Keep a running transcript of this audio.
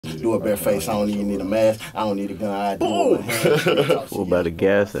Do a bare face, I don't even need a mask. I don't need a gun, I do it with my hands. What about the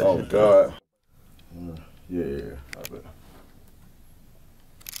gas? Oh, God. Yeah, I bet.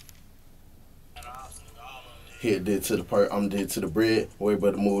 Hit dead to the part, I'm dead to the bread. Way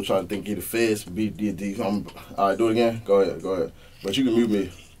but the move, trying to think he the feds. Beat D. All right, do it again. Go ahead. But you can mute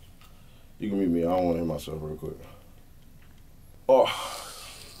me. I don't want to hear myself real quick. Oh.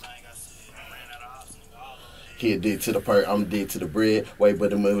 He dead to the part, I'm dead to the bread. Way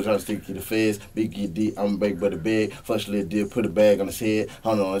but the move, trying to stick to the feds. Big D, I'm baked but the big. Flush lid did put a bag on his head.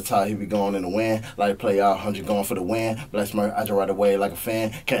 Hunter on the top, he be going in the wind. Like play out, 100 going for the win. Black Smurf, I just ride away like a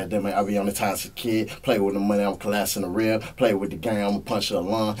fan. Can't damn it, I be on the time as a kid. Play with the money, I'm collapsing the real. Play with the game, I'm a punch the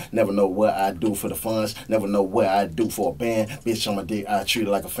alarm. Never know what I do for the funds. Never know what I do for a band. Bitch on my dick, I treat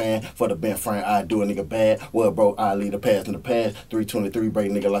it like a fan. For the band friend, I do a nigga bad. Well, bro, I lead the past in the past. 323,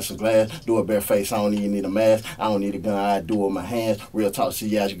 break nigga like some glass. Do a bare face, I don't even need a mask. I don't need a gun, I do it with my hands. Real talk,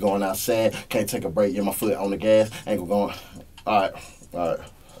 see as you going outside. Can't take a break, yeah, my foot on the gas. Ain't going. Alright.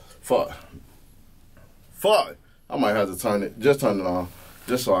 Fuck. I might have to turn it. Just turn it on.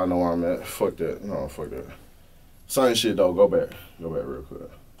 Just so I know where I'm at. Fuck that. No, fuck that. Same shit though. Go back real quick.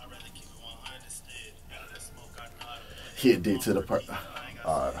 Hit dead to the part.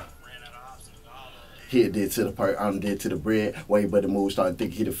 Alright. Hit dead to the part, I'm dead to the bread. Way but the move, starting to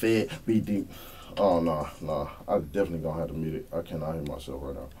think he the fed. Be deep. Oh, no. I definitely gonna have to mute it. I cannot hear myself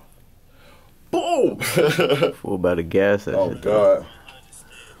right now. Boom! What about the gas? Oh, God.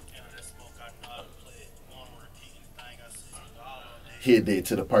 He dead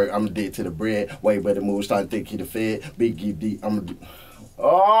to the part, I'm dead to the bread. Way but the move, starting to think he the fed. Big D,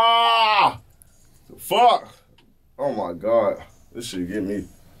 fuck! Oh, my God. This shit get me.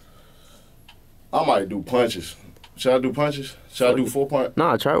 I might do punches. Should I do punches? Should I do 4-part?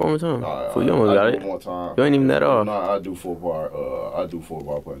 Nah, try it one more time. Right, You almost got it. One more time. You ain't even that off. Nah, I do 4-part. I do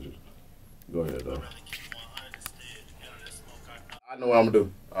 4-part punches. Go ahead though. I know what I'm gonna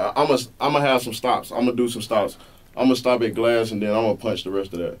do. I'm gonna have some stops. I'm gonna do some stops. I'm gonna stop at glass and then I'm gonna punch the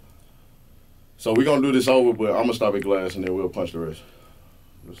rest of that. So we're gonna do this over, but I'm gonna stop at glass and then we'll punch the rest.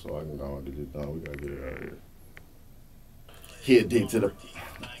 Just so I can go and get it done. We gotta get it out of here. Hit dead to the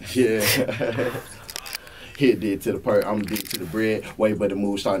yeah. Hit dead to the part, I'm dead to the bread. Way but the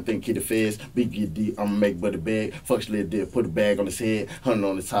move, starting to think he the feds. Big D, I'ma make but the bag. Fuck lid did put a bag on his head. 100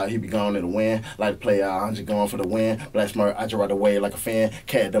 on the top, he be gone in the wind. Like to play out, 100 going for the win. Black Smurf, I just ride away like a fan.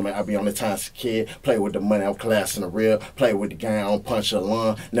 Cat dummy, I be on the time as a kid. Play with the money, I'm collapsing the real. Play with the game, I don't punch the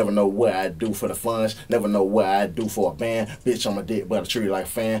alarm. Never know what I do for the funds. Never know what I do for a band. Bitch on my dick, but I treat it like a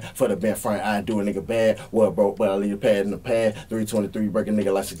fan. For the band front, I do a nigga bad. Well broke, but I leave the pad in the pad. 323, break a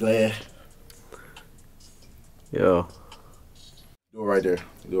nigga like a glass. Yo. Do it right there.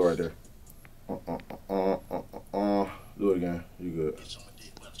 Do it right there. Do it again. You good.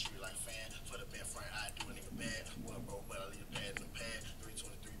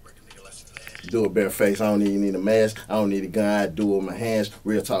 Do it bare face. I don't even need a mask. I don't need a gun. I do it with my hands.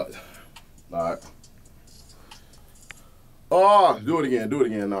 Real talk. All right. Oh, do it again. Do it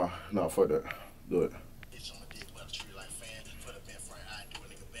again. No, fuck that. Do it.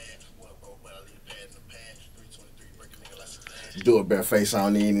 Do it bare face, I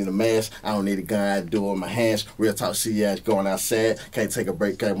don't even need a mask. I don't need a gun, I do it with my hands. Real talk, see ass going outside. Can't take a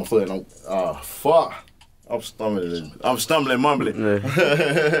break, got my foot on. Fuck. I'm stumbling, mumbling.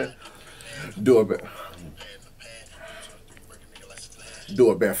 Yeah. Do it bare.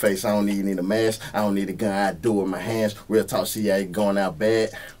 Do it bare face, I don't even need a mask. I don't need a gun, I do it with my hands. Real talk, see ass going out bad.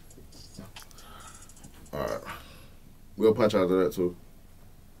 Alright. We'll punch out of that too.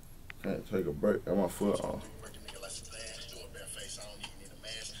 Can't take a break, got my foot on.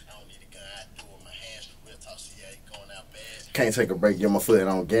 Can't take a break, get my foot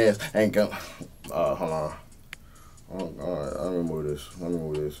on gas. Ain't gonna. Hold on. Alright, I remember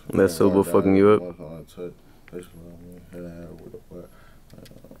this. That's super fucking you up. Alright,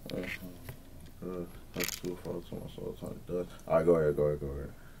 go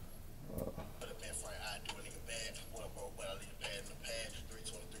ahead.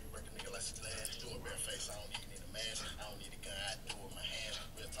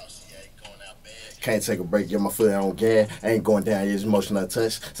 Can't take a break, get my foot on gas. Ain't going down, it's emotional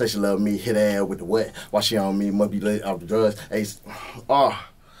touch. Say she love me, hit her ass with the wet. While she on me, must be lit off the drugs. Ace,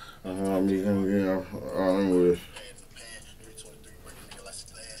 let me with this.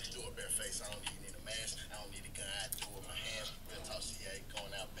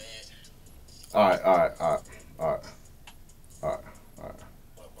 Alright.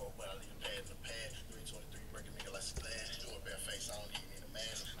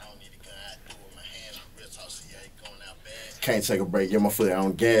 Can't Can't take a break, yeah, my foot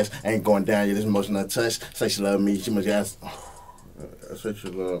on gas. Ain't going down, yeah, this emotional touch. Say she love me, she must ask. I said she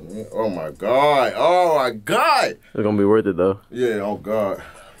love me. Oh my God. Oh my God. It's gonna be worth it though. Yeah, oh God.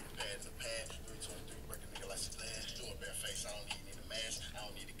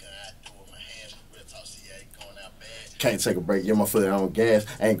 Can't take a break, yeah, my foot on gas.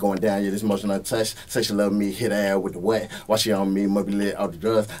 Ain't going down, yeah, this emotional touch. Say she love me, hit her ass with the wet. Why she on me, must be lit out the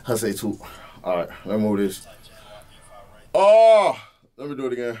drugs. Her say too. Alright, let me move this. Oh! Let me do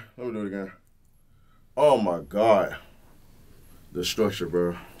it again. Let me do it again. Oh my God. The structure,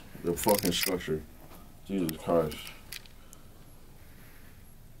 bro. The fucking structure. Jesus Christ.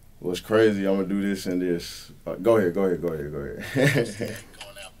 What's crazy, I'm gonna do this and this. Go ahead, go ahead, go ahead, go ahead.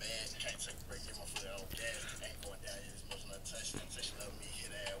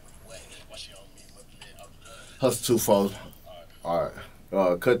 Hustle 2 4.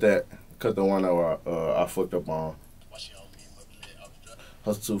 Alright. Cut that. Cut the one that I fucked up on.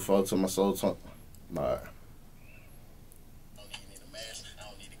 Hustle 2 4 to my soul. Alright.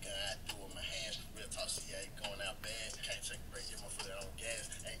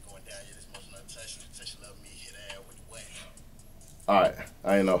 Alright.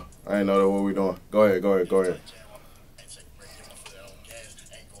 I ain't know that what we doing. Go ahead, go ahead, go ahead.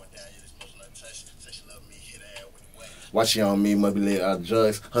 Why she on me, must be lit out of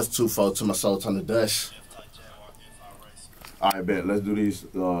drugs. Hustle 2 4 to my soul, turn to dust. Alright, bet. Let's do these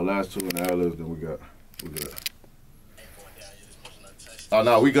last two and the ad-libs that we got. We good. Oh,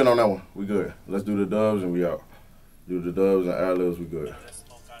 no, we good on that one. We good. Let's do the dubs and we out. Do the dubs and ad-libs, we good.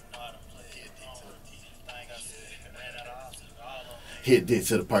 Hit dick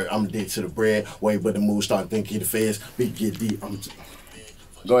to the perk, I'm dick to the bread. Wait, but the move start thinking the feds. Big get deep,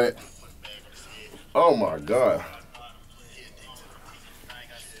 Go ahead. Oh my God.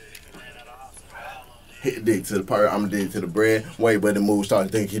 Hit dick to the perk, I'm dick to the bread. Wait, but the move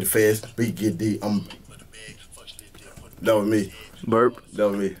start thinking the feds. Big get deep, That was me. Burp. That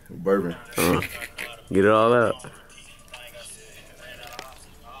was me. Bourbon. Get it all out.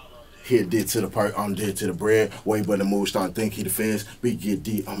 Hit dick to the perk, I'm dead to the bread. Wait, but the move start thinking the feds. Big get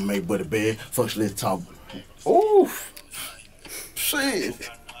deep, I'm made but the bed. Fuck, let's talk. Oof. Shit.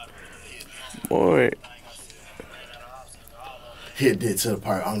 Boy. Hit dick to the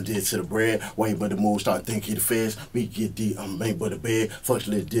perk, I'm dead to the bread. Wait, but the move start thinking the feds. Big get deep, I'm made but the bed. Fuck,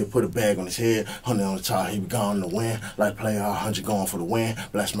 let's dip, put a bag on his head. 100 on the top, he be gone to win. Like player 100 going for the win.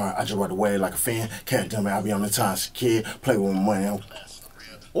 Black Smurf, I just ride away like a fan. Cat dummy, I be on the time as a kid. Play with my money.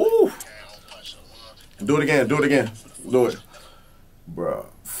 Ooh. Do it again, do it again. Do it. Bruh,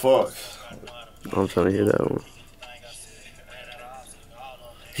 fuck. I'm trying to hear that one.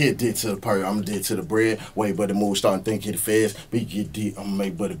 Hit dick to the perk, I'm dead to the bread. Wait, but the move starting thinking the feds. Big get deep, I'm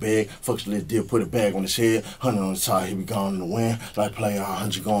make but a bag. Fucks let dip, put a bag on his head. 100 on the top, he be gone to win. Like player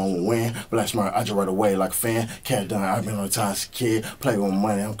 100 going to win. Black Smurf, I just ride away like a fan. Cat done, I been on the time as a kid. Play with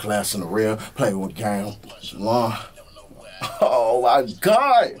money, I'm class in the real. Play with game, long. Oh my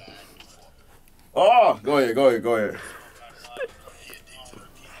God. Oh, go ahead, go ahead, go ahead.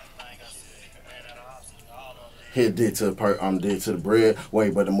 Hit dick to the perk, I'm dead to the bread.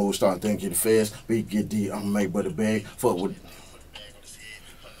 Wait, but the move start thinking the feds. Big get deep, I'm make but a bag. Fuck with.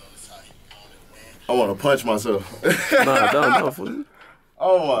 I want to punch myself. Nah, don't fool.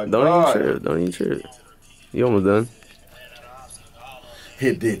 Oh my God. Don't even trip. You almost done.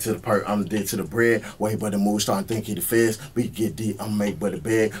 Hit dick to the perk, I'm dead to the bread. Wait, but the move start thinking the feds. Big get deep, I'm make but a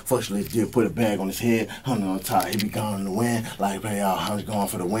bag. Fuck, let's dip, put a bag on his head. 100 on top, he be gone to win. Like play out, 100 going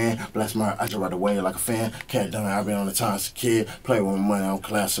for the win. Black Smurf, I just ride away like a fan. Cat done, I been on the time as a kid. Play with my money, I'm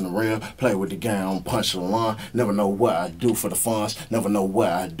class in the real. Play with the game, I'm punching the line. Never know what I do for the funds. Never know what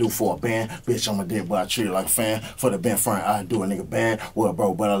I do for a band. Bitch, I'm a dick, but I treat it like a fan. For the band front, I do a nigga bad. Well,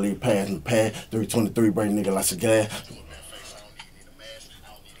 bro, but I leave pads in the pad. 323, break nigga like a gas.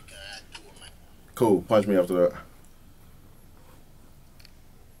 Cool, punch me after that.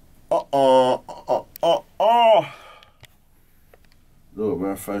 Do it,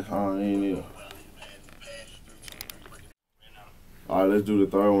 man. Face, I don't even need it. Alright, let's do the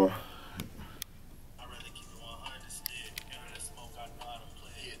third one.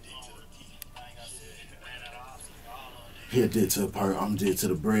 Hit dick to the perk, I'm dead to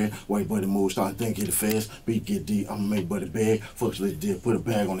the bread. Wait, but the move start thinking the feds. Big get deep, I'm make but a bag. Fucks let's dip, put a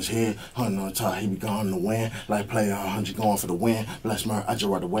bag on his head. 100 on the top, he be gone to win. Like player 100 going for the win. Black Smurf, I just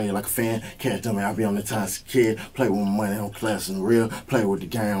ride away like a fan. Cat dummy, I be on the time as a kid. Play with my money, I'm class and real. Play with the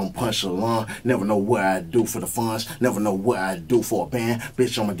game, I'm punch along. Never know what I do for the funds. Never know what I do for a band.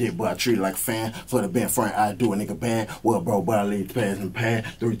 Bitch, I'm a dick, but I treat it like a fan. For the band front, I do a nigga bad. Well, bro, but I leave the pads in the pad.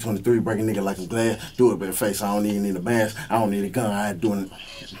 323, break a nigga like a glass. Do it, but face, I don't even need a mask. I don't need a gun, I ain't doing it.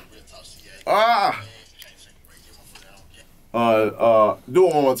 Do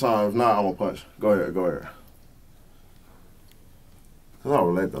it one more time. If not, I'm gonna punch. Go ahead. Cause I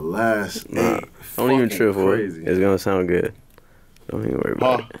relate the last eight. Don't even trip for it. Crazy. It's gonna sound good. Don't even worry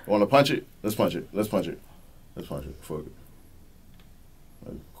about it. Wanna punch it? Let's punch it. Fuck it. Let's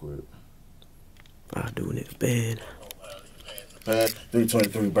quit. I'll do a nigga bad.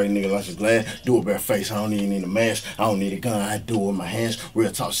 323, break nigga like a glass. Do it bare face, I don't even need a mask. I don't need a gun, I do it with my hands.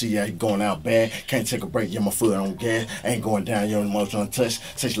 Real talk, see ya, going out bad. Can't take a break, get my foot on gas. Ain't going down, your emotion untouched.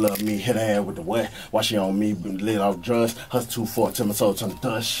 Say she love me, hit her head with the wet. Why she on me, been lit off drugs. Hustle too far, till my soul turn to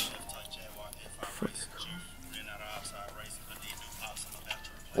dust.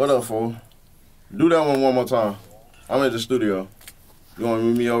 What up, fool? Do that one more time. I'm at the studio. You want to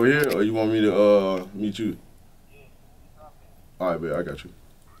meet me over here, or you want me to meet you? All right, babe, I got you.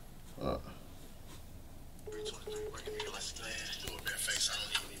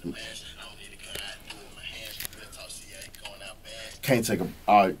 Can't take a.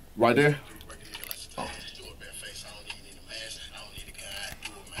 All right, right there.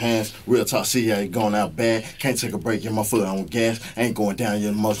 Hands, real talk, see ya, going out bad. Can't take a break, get my foot on gas. Ain't going down,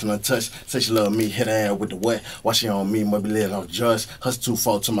 your emotion untouched. Say she love me, hit her ass with the wet. Why she on me, must be lit off drugs. Hustle too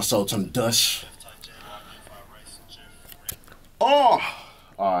far till my soul turn to dust. Oh!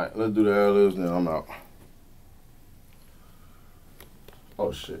 Alright, let's do the ad-libs, then I'm out.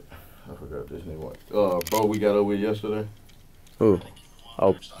 Oh, shit. I forgot this nigga. Bro, we got over yesterday. Who?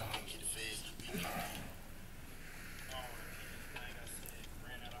 Oh.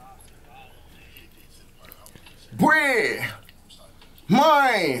 Bread!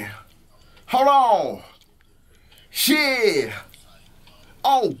 Mine! Hold on! Shit!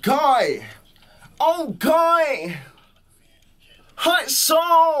 Oh, God! Oh, God! Hot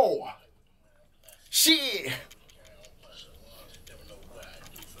soul! Shit!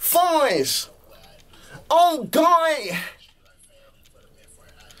 Funds! Oh, God!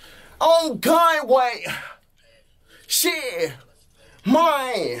 Oh, God, wait! Shit!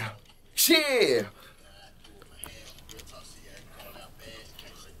 Mine! Shit!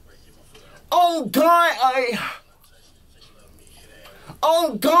 Oh, God,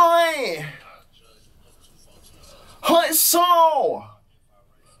 oh, God! Hot soul!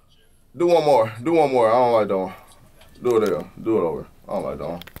 Do one more. I don't like that one. Do it there. Do it over. I don't like that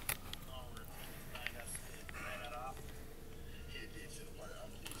one.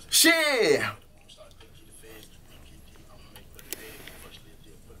 Shit!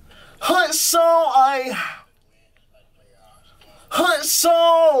 Hot soul, hot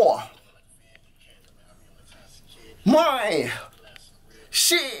soul! My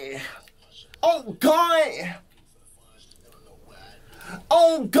shit! Oh, God!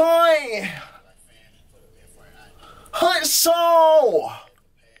 Oh, God! Hot soul!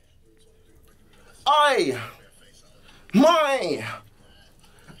 My!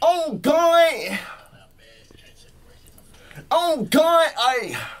 Oh, God! Oh,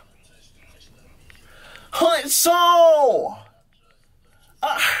 God! Hot soul!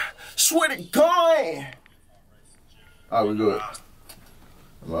 Swear to God! Alright, we good.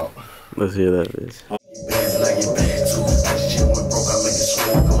 I'm out. Let's hear that, bitch.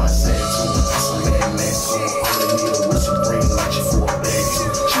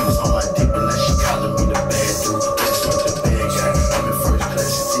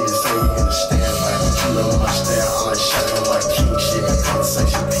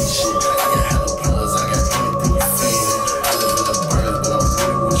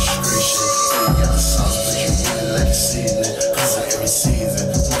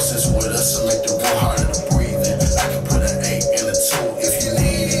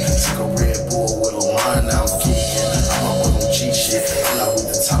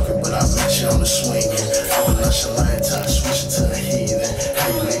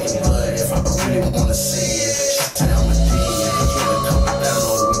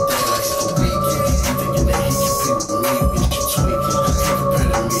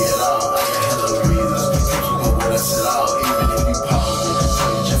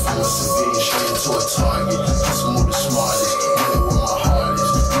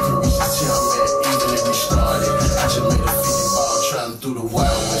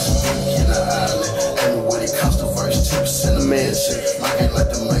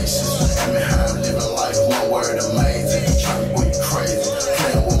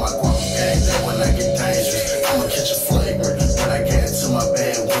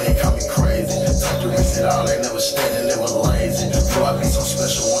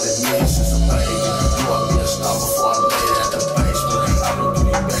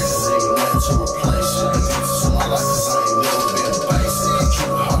 To replace it, my life is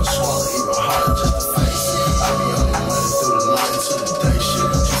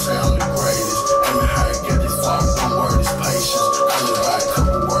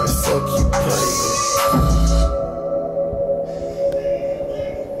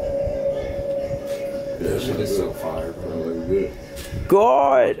That shit is so fire, bro. Good.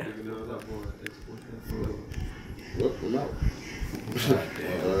 God. Well, I'm out. God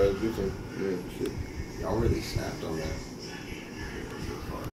damn. All right, do some. Yeah, shit. Y'all really snapped on that.